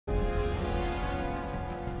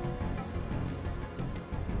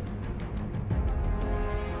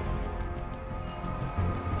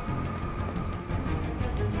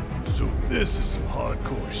This is some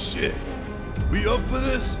hardcore shit. We up for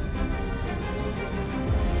this?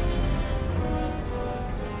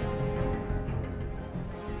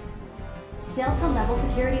 Delta level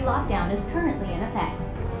security lockdown is currently in effect.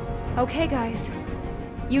 Okay, guys.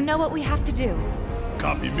 You know what we have to do.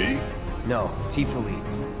 Copy me? No, Tifa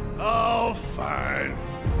leads. Oh, fine.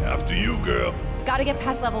 After you, girl. Gotta get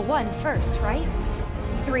past level 1 first, right?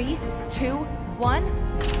 3, 2, 1.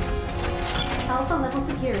 Alpha level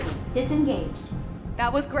security disengaged.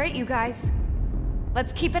 That was great, you guys.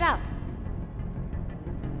 Let's keep it up.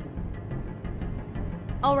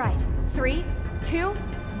 All right, 3, 2,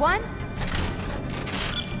 1.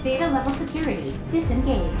 Beta level security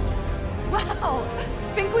disengaged. Wow!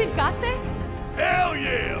 Think we've got this? Hell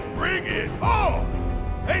yeah! Bring it on!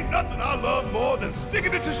 Ain't nothing I love more than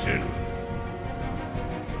sticking it to Shinra.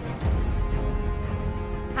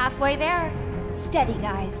 Halfway there. Steady,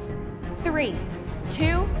 guys. 3,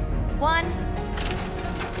 2, 1.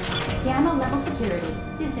 Gamma level security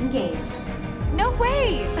disengaged. No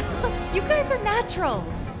way! You guys are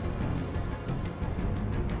naturals.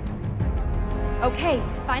 Okay,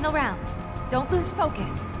 final round. Don't lose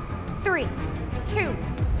focus. 3, 2,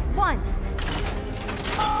 1.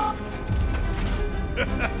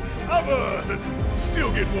 I'm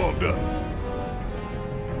still getting warmed up.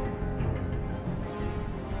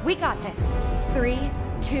 We got this. 3,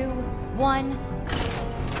 2, 1.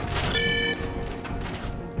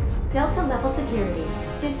 Delta level security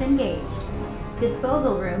disengaged.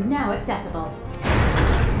 Disposal room now accessible.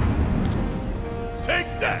 Take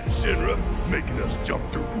that, Shinra! Making us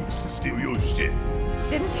jump through hoops to steal your shit.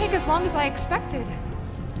 Didn't take as long as I expected.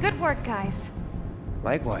 Good work, guys.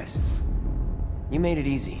 Likewise. You made it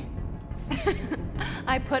easy.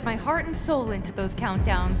 I put my heart and soul into those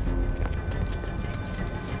countdowns.